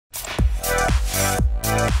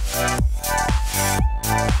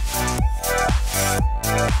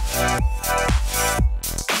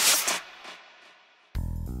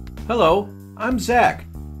Hello, I'm Zach.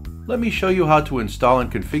 Let me show you how to install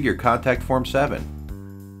and configure Contact Form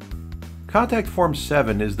 7. Contact Form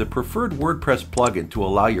 7 is the preferred WordPress plugin to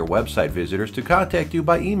allow your website visitors to contact you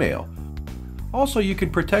by email. Also, you can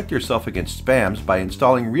protect yourself against spams by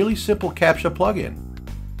installing really simple captcha plugin.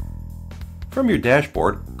 From your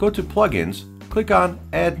dashboard, go to Plugins, click on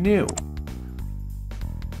Add New.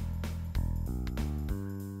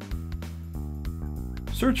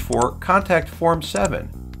 Search for Contact Form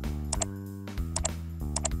 7.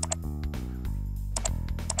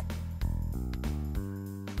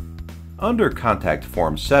 Under Contact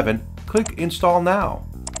Form 7, click Install Now.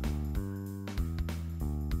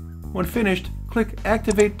 When finished, click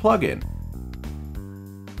Activate Plugin.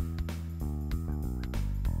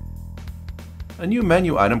 A new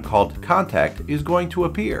menu item called Contact is going to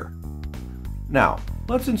appear. Now,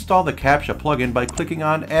 let's install the captcha plugin by clicking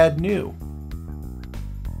on Add New.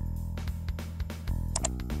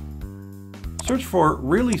 Search for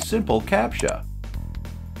Really Simple Captcha.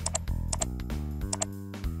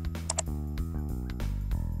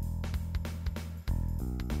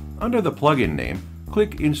 Under the plugin name,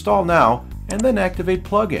 click Install Now and then Activate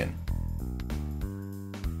Plugin.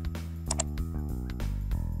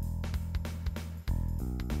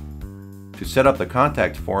 To set up the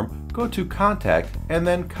contact form, go to Contact and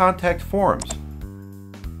then Contact Forms.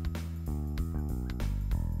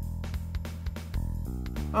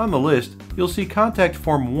 On the list, you'll see Contact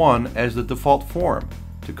Form 1 as the default form.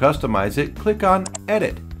 To customize it, click on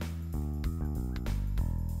Edit.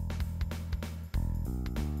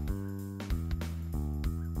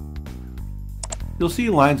 You'll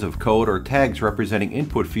see lines of code or tags representing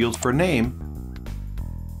input fields for name,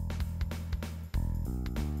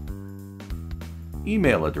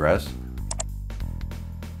 email address,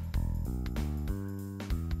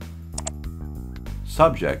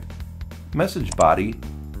 subject, message body,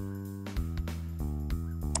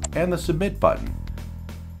 and the Submit button.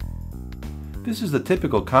 This is the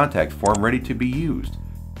typical contact form ready to be used.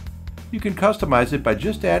 You can customize it by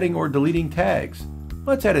just adding or deleting tags.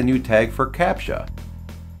 Let's add a new tag for captcha.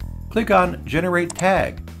 Click on Generate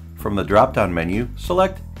Tag. From the drop-down menu,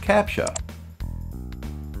 select captcha.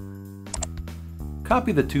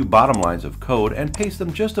 Copy the two bottom lines of code and paste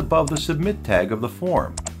them just above the Submit tag of the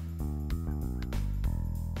form.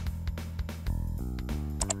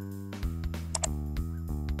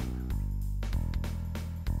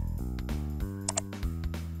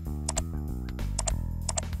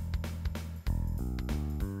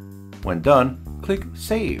 When done, click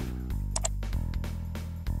Save.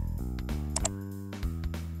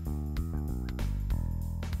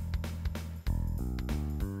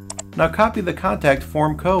 Now copy the contact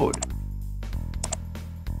form code.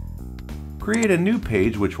 Create a new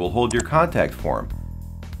page which will hold your contact form.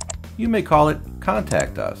 You may call it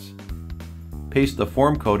Contact Us. Paste the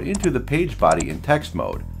form code into the page body in text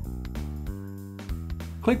mode.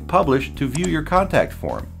 Click Publish to view your contact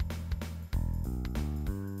form.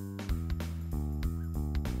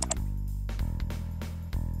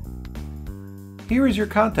 Here is your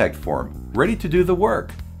contact form, ready to do the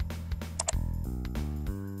work.